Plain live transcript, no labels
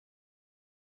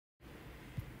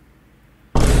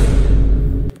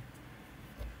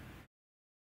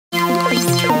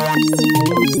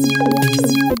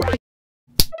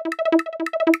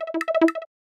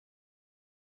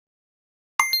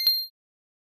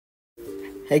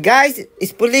Hey guys,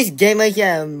 it's Pulis Gamer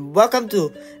here and welcome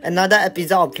to another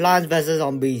episode of Plants vs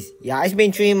Zombies. Yeah, it's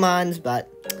been 3 months,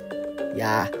 but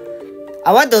yeah.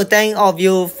 I want to thank all of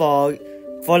you for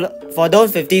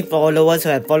those 50 followers who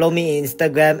have followed me in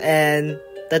Instagram and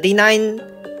 39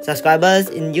 subscribers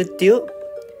in YouTube.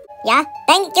 Yeah,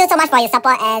 thank you so much for your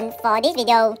support, and for this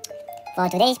video, for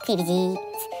today's PVZ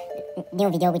new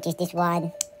video, which is this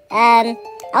one. I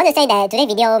want to say that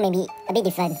today's video may be a bit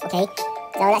different, okay?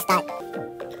 So let's start.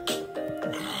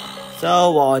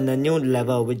 So we're on a new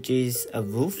level, which is a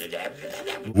roof.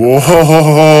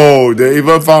 Whoa, they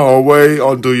even found a way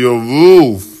onto your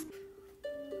roof.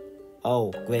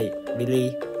 Oh, great,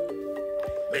 really?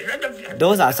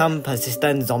 Those are some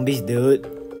persistent zombies, dude.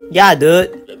 Yeah,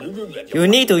 dude. You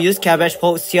need to use cabbage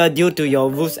poles here due to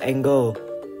your roof's angle.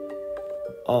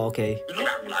 Oh, okay.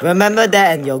 Remember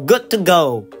that and you're good to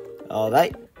go.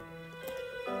 Alright.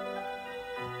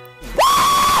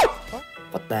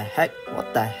 What the heck?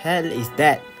 What the hell is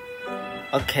that?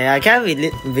 Okay, I can't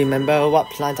really remember what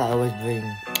plants I always bring.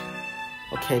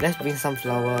 Okay, let's bring some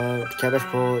flower, cabbage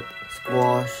pot,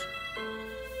 squash.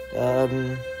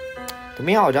 To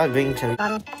me, I'll just bring cherry.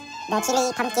 The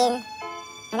chili, pumpkin.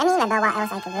 And let me remember what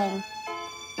else I could bring.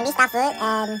 Maybe star fruit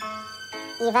and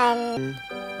even...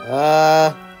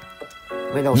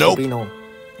 Wait, no, nope. No.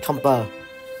 Camper.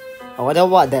 I wonder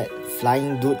what that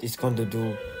flying dude is going to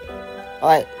do.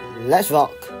 Alright, let's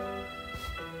rock.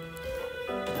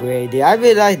 Wait, did I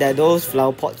realize that those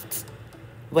flower pots...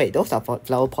 Wait, those are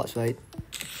flower pots, right?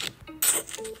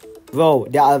 Bro,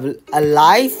 they are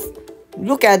alive?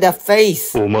 Look at their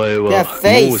face! Their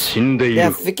face!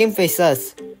 Their freaking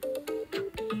faces!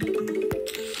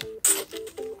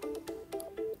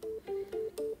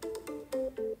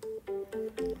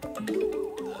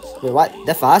 Wait, what?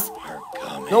 That fast?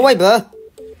 No way, bro!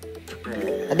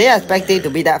 I didn't expect it to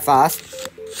be that fast.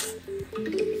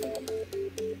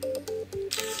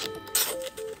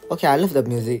 Okay, I love the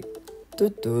music.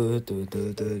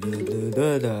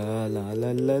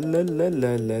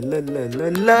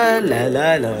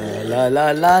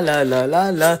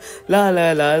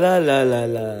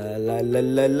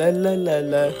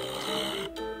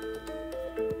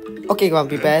 Okay, go on,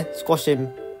 prepare. Squash him.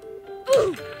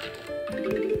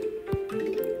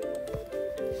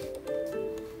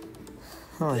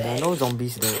 Oh, there are no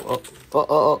zombies though.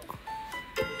 Oh.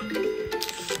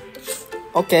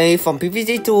 Okay, from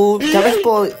PVZ to cabbage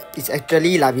pot is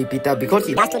actually like repeater because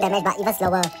it does 2 damage but even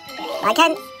slower. I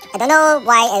don't know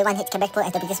why everyone hates cabbage pot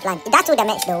as the biggest plant. It does 2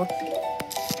 damage though.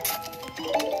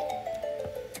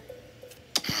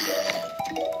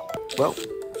 Well,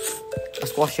 a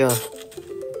squash here.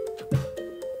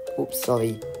 Oops,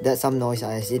 sorry. That's some noise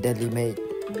I accidentally made.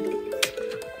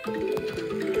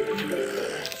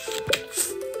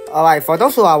 Alright, for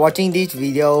those who are watching this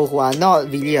video who are not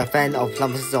really a fan of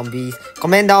Plants vs Zombies,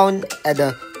 comment down at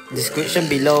the description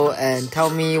below and tell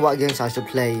me what games I should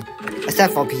play.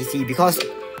 Except for PC, because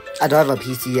I don't have a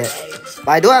PC yet.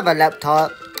 But I do have a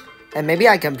laptop, and maybe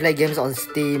I can play games on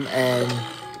Steam and...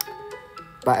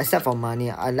 But except for money,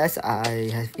 unless I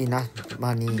have enough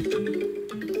money.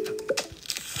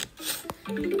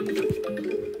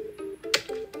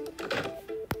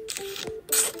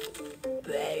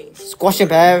 Squash him,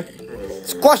 bear!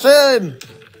 Squash him!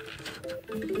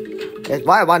 That's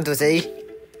what I want to see.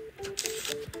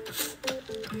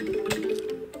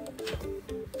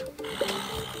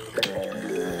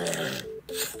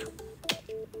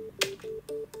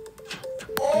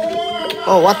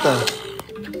 Oh, what the?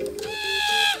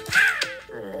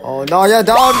 Oh no, you're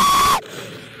done!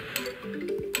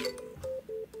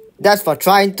 That's for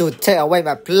trying to take away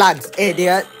my plants,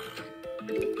 idiot!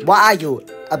 What are you?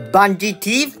 A bungee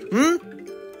thief? Hmm?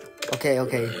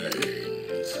 Okay.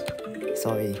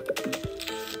 Sorry.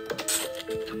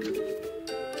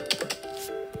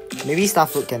 Maybe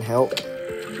starfruit can help.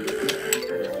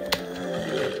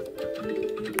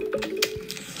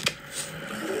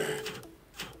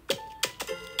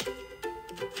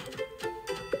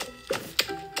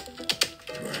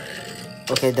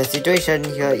 Okay, the situation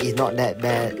here is not that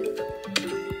bad.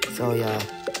 So yeah,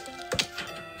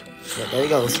 there it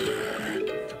goes.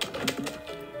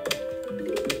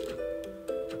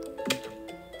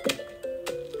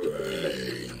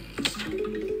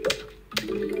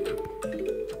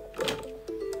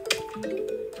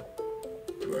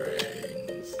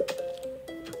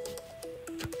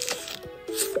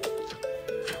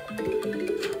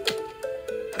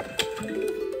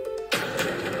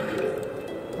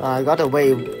 I gotta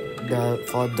wait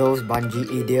for those bungee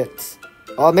idiots.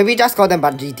 Or maybe just call them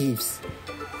bungee thieves.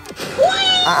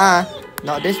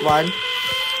 Not this one.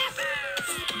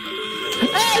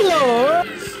 Hello!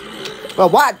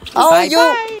 But what? Oh, Bye you...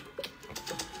 bye.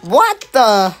 What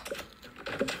the...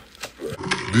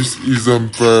 This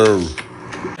isn't fair.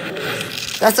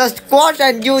 That's a squash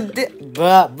and you did...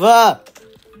 Bruh.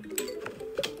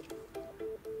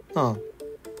 Huh.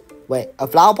 Wait, a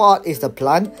flower pot is the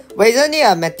plant? Wait, isn't it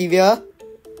a material?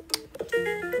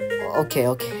 Okay.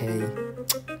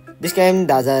 This game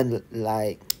doesn't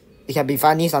like... It can be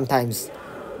funny sometimes.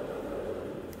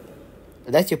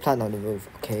 Let you plant on the roof,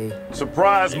 okay.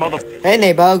 Surprise, mother... Hey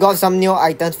neighbor, got some new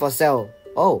items for sale.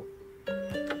 Oh.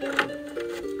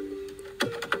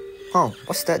 Huh,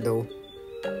 what's that though?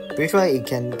 Pretty sure it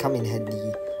can come in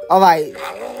handy. Alright,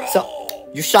 so...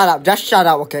 You shut up, just shut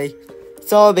up, okay?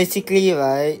 So basically,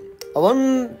 right,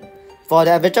 for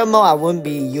the adventure mode, I won't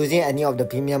be using any of the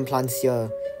premium plants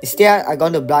here. Instead, I'm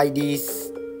going to buy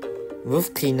these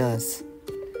roof cleaners.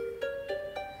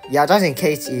 Yeah, just in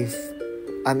case if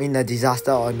I'm in a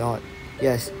disaster or not.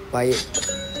 Yes, buy it.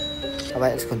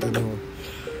 Alright, let's continue.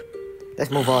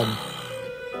 Let's move on.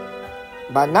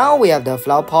 But now we have the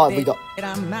flower pot. We got...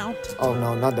 Oh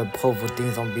no, not the pole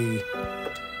voting zombie.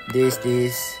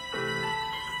 This.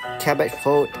 Cabbage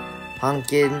fruit.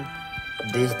 Pumpkin,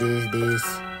 this,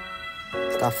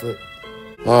 stuff food.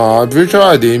 I'm pretty sure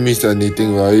I didn't miss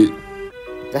anything, right?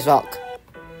 Let's rock.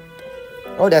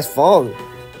 Oh, there's 4.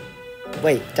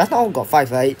 Wait, just now got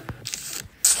 5, right?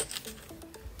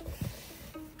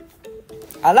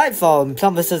 I like from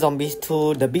Plants vs Zombies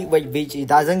 2, the big weight beach, it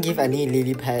doesn't give any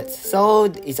lily pads. So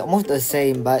it's almost the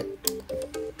same, but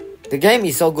the game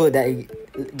is so good that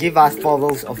it gives us 4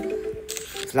 rows of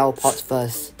flower pots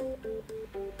first.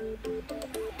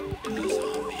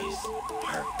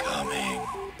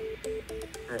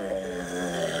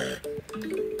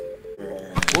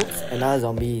 Oops, another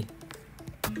zombie.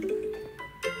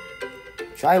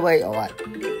 Should I wait or what?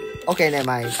 Okay, never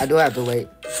mind. I do have to wait.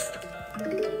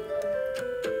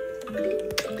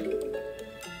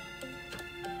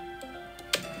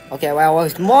 Okay, when I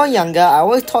was more younger, I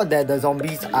always thought that the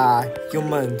zombies are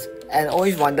humans. And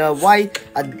always wonder why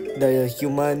are the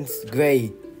humans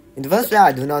grey. In the first place,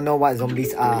 I do not know what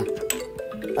zombies are.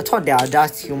 I thought they are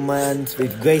just humans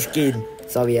with grey skin.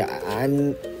 Sorry,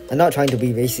 I'm not trying to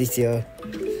be racist here.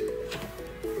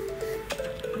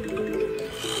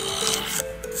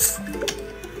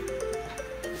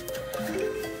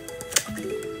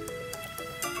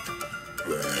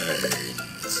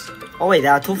 Oh wait,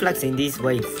 there are 2 flags in this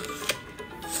wave.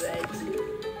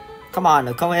 Come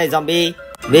on, come here, zombie.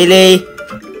 Really?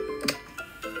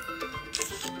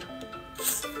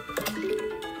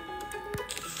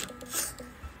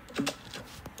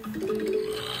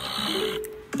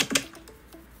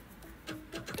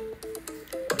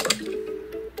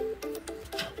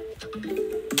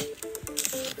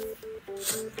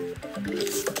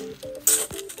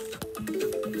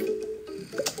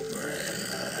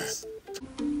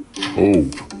 Oh.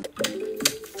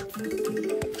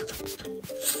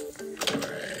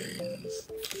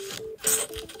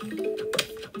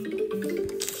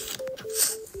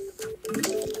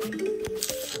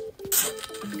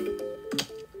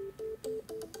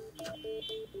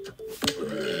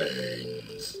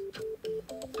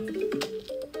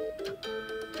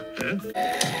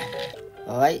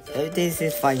 Alright, everything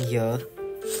is fine here.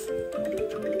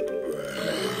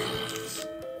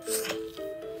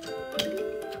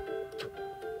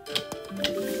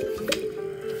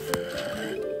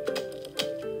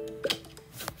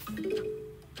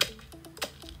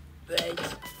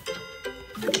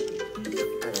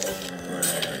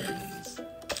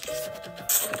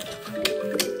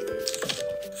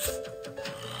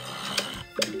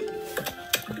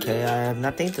 Okay, I have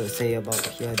nothing to say about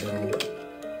here though.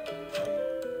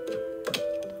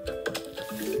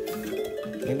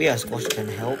 Maybe a squash can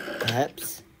help,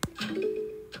 perhaps.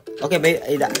 Okay,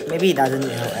 maybe it doesn't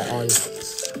help at all.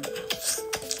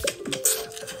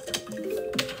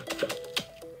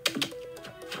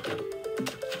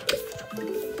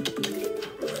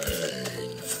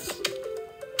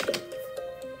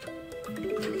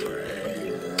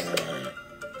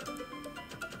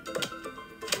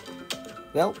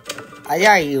 Well, I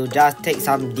think you just take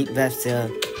some deep breaths here.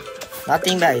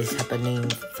 Nothing bad is happening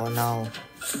for now.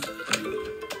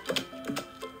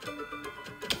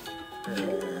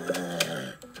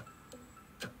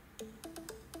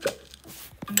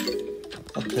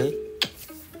 Okay.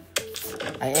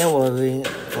 I am worrying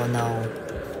for now.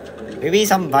 Maybe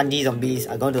some bundy zombies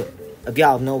are going to appear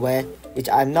out of nowhere, which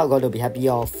I'm not going to be happy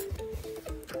of.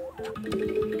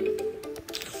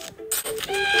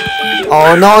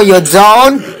 Oh no, you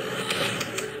don't!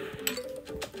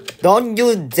 Don't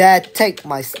you dare take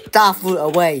my star food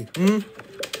away,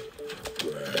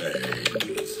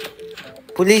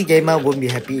 Pulis gamer won't be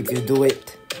happy if you do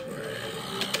it.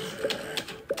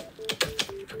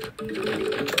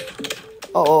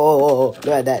 Oh, look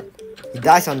at that. He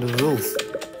dies on the roof.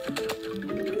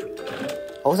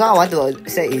 Also, I want to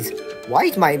say is, why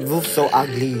is my roof so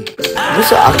ugly? It looks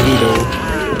so ugly though.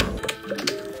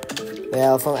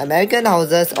 Well, from American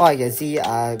houses, all I can see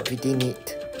are pretty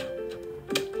neat.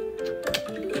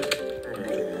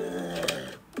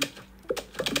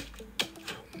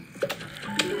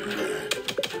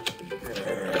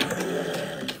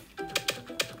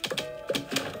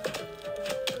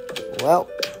 Well,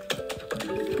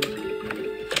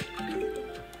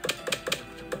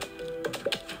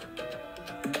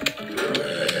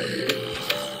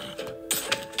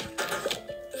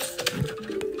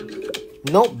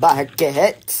 no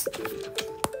buckets.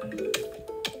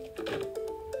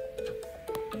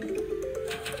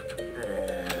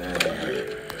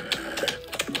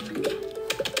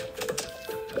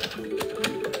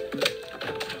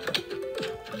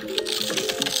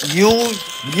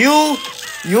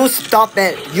 You stop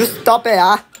it. You stop it,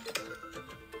 huh?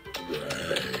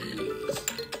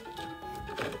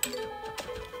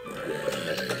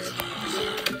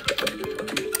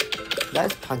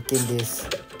 Let's pumpkin this.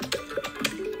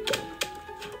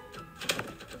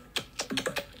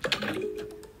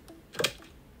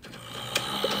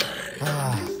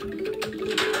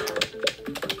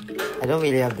 I don't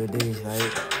really have to do this,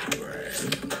 right?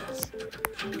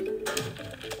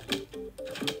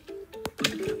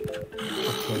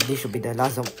 Okay, this should be the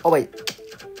last one. Oh wait,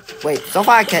 so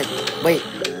far I can wait.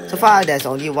 So far there's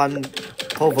only one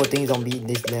pole voting zombie in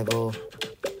this level.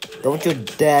 Don't you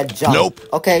dare jump. Nope.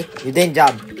 Okay, you didn't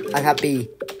jump. I'm happy.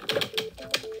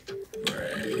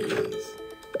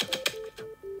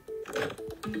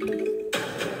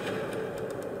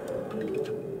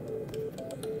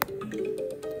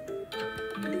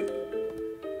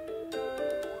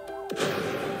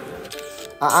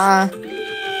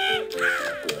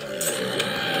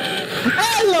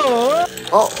 Hello.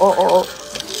 Oh.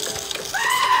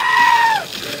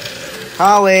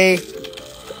 Hawww.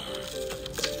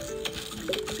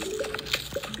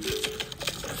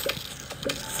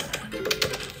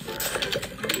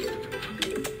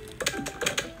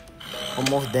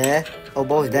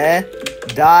 Almost there.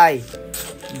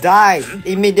 Die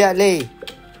immediately.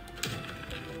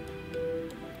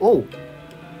 Oh,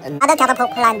 Another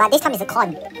catapult plant, but this time it's a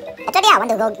corn. Actually, I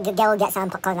want to go get some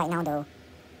popcorn right now though.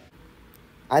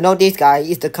 I know this guy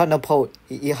is the catapult.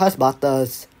 He has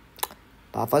butters,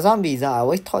 but for some reason I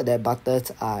always thought that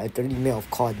butters are actually made of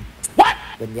corn. What?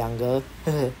 When younger.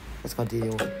 Let's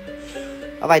continue.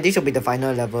 Alright, this should be the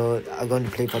final level I'm going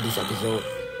to play for this episode.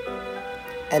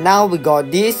 And now we got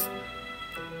this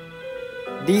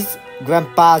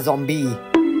grandpa zombie,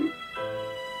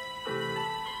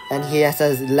 and he has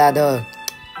a ladder.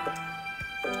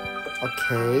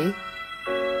 Okay.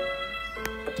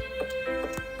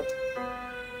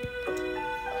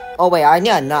 Oh wait, I need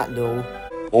a nut though.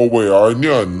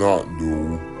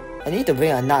 I need to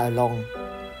bring a nut along,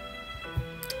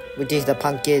 which is the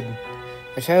pumpkin.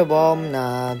 A cherry bomb.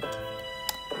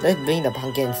 Let's bring the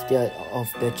pumpkin instead of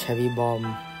the cherry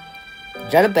bomb.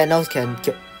 Jalap panels can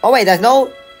kill. Oh wait, there's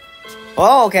no.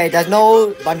 Oh okay, there's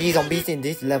no bungee zombies in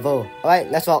this level.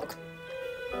 Alright, let's walk.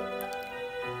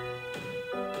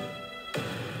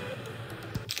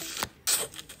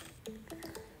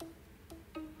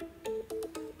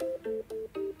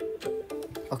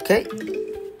 Okay.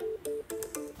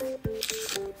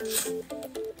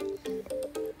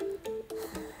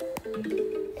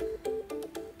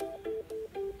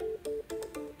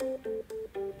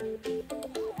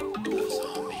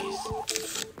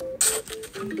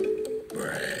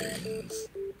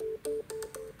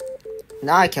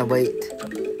 Now I can wait.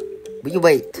 We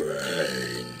wait.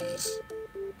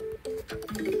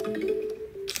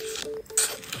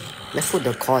 Let's put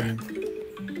the corn.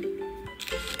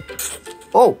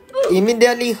 Oh,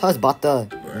 immediately has butter.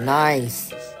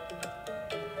 Nice.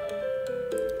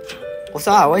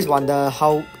 Also, I always wonder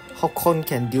how corn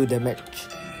can do damage.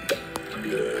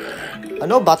 I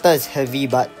know butter is heavy,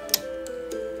 but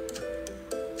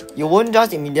you won't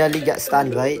just immediately get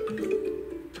stunned, right?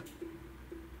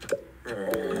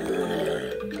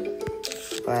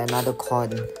 By another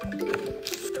corn.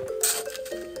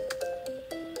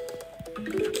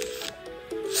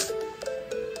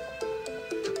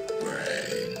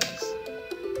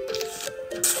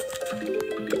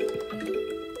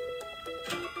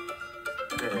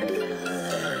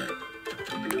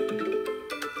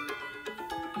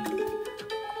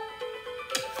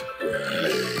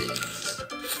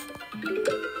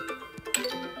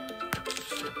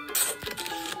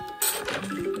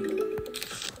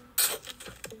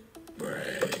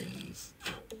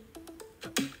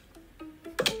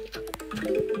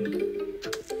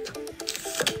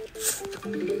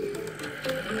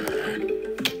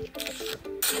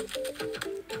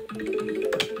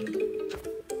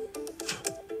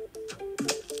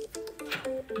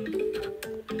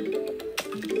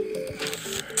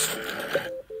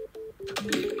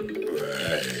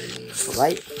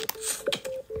 right?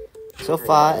 So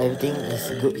far, everything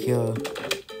is good here.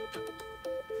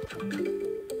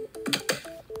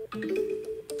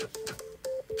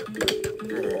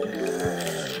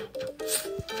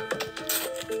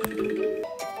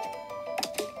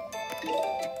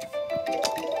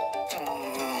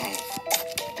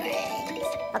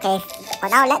 Okay, for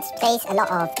now let's place a lot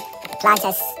of plants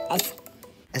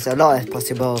as a lot as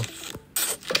possible.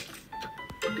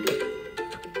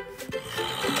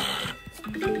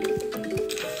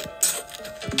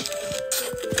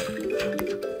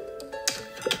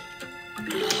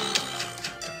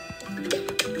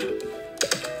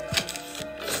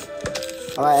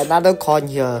 Alright, another corn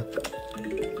here.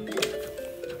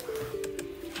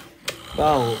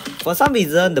 Wow, for some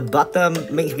reason the butter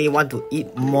makes me want to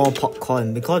eat more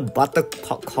popcorn because butter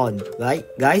popcorn, right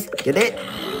guys? Get it?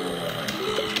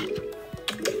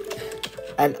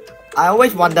 And I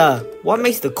always wonder, what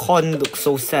makes the corn look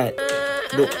so sad?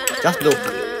 Look, just look.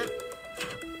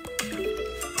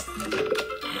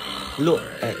 Look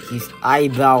at his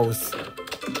eyebrows.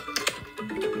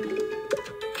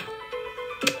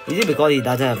 Is it because he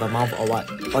doesn't have a mouth or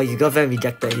what? Or his girlfriend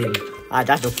rejected him?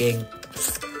 Just joking.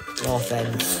 No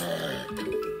offense.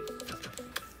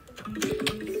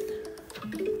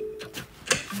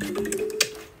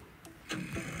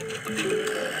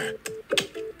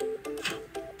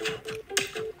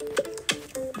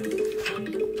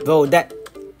 Bro,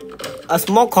 a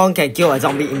small corn can kill a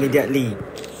zombie immediately.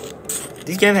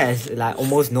 This game has like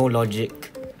almost no logic.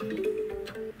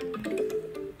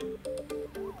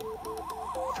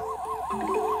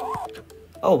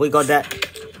 Oh, we got that.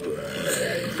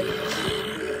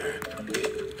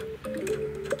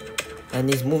 And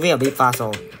he's moving a bit fast,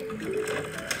 oh.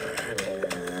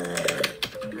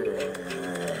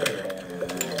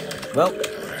 Well,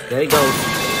 there he goes.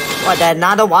 What, there's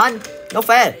another one? No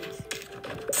fair.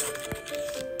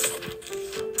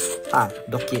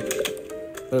 Dock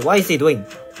it. Wait, what is he doing?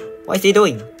 What is he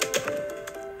doing?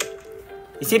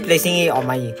 Is he placing it on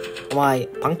my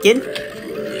pumpkin?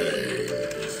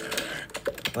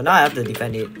 Well, now I have to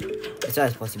defend it as well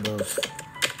as possible.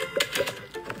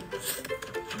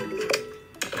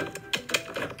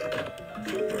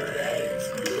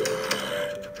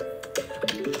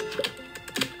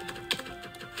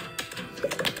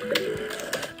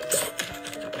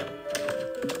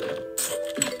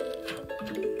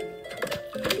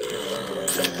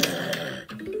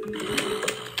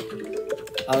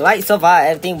 Alright, so far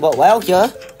everything worked well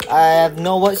here. I have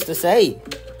no words to say.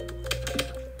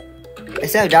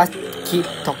 Except just keep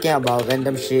talking about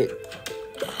random shit.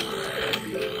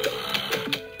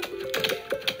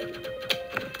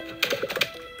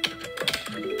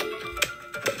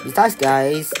 Besides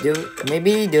guys,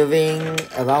 maybe during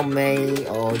around May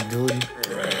or June,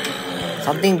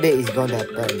 something big is gonna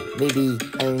happen. Maybe,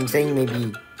 I'm saying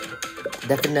maybe.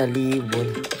 Definitely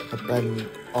won't happen,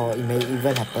 or it may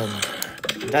even happen.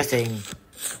 Just saying.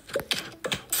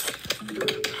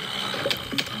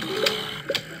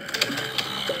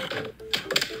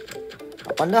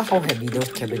 I wonder how heavy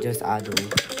those cabbages are though.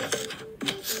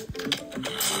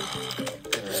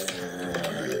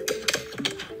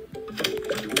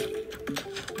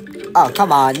 Oh,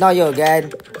 come on, not you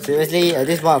again. Seriously, at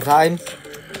this point of time?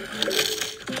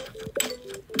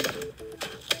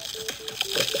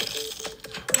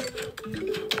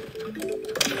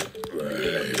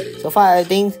 So far, I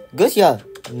think good here.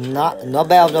 Not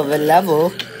bad of the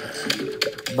level,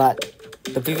 but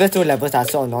the previous two levels are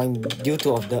so annoying due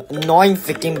to the annoying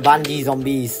freaking bandy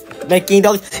zombies making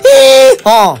those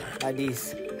like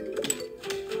this.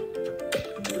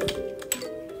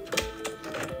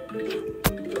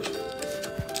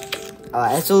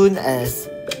 As soon as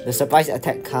the surprise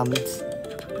attack comes,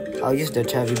 I'll use the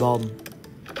cherry bomb.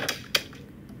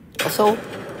 Also,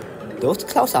 those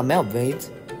clouds are made of veins.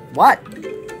 What?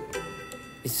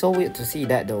 It's so weird to see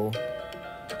that though.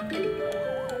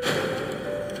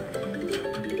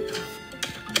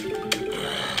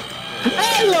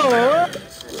 Hello!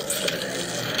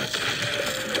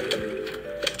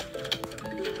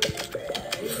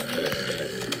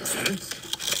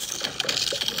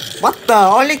 What the?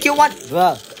 Only kill one?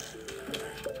 Bruh.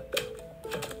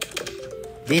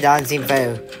 This doesn't seem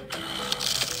fair.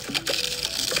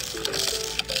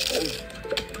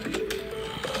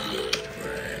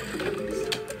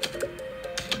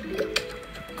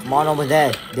 Come on over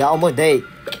there. They are almost dead.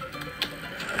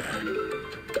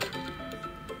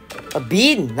 A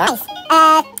bean? Nice.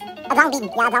 A brown bean.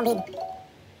 Yeah, brown bean.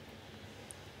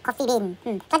 Coffee bean.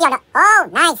 $20. Oh,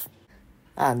 nice.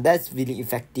 That's really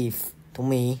effective to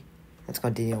me. Let's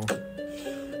continue.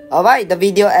 Alright, the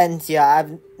video ends here. I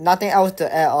have nothing else to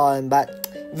add on, but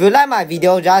if you like my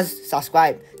video, just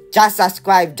subscribe. Just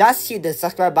subscribe. Just hit the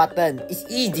subscribe button. It's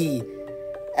easy.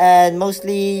 And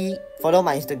mostly follow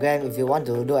my Instagram if you want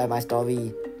to look at my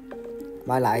story.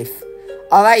 My life.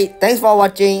 Alright, thanks for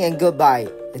watching and goodbye.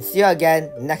 And see you again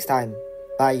next time.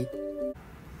 Bye.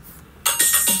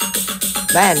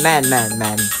 Man.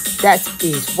 That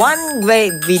is one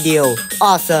great video.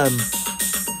 Awesome.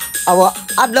 I will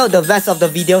upload the rest of the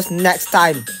videos next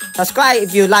time. Subscribe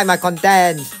if you like my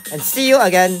content. And see you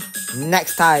again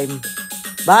next time.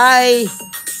 Bye.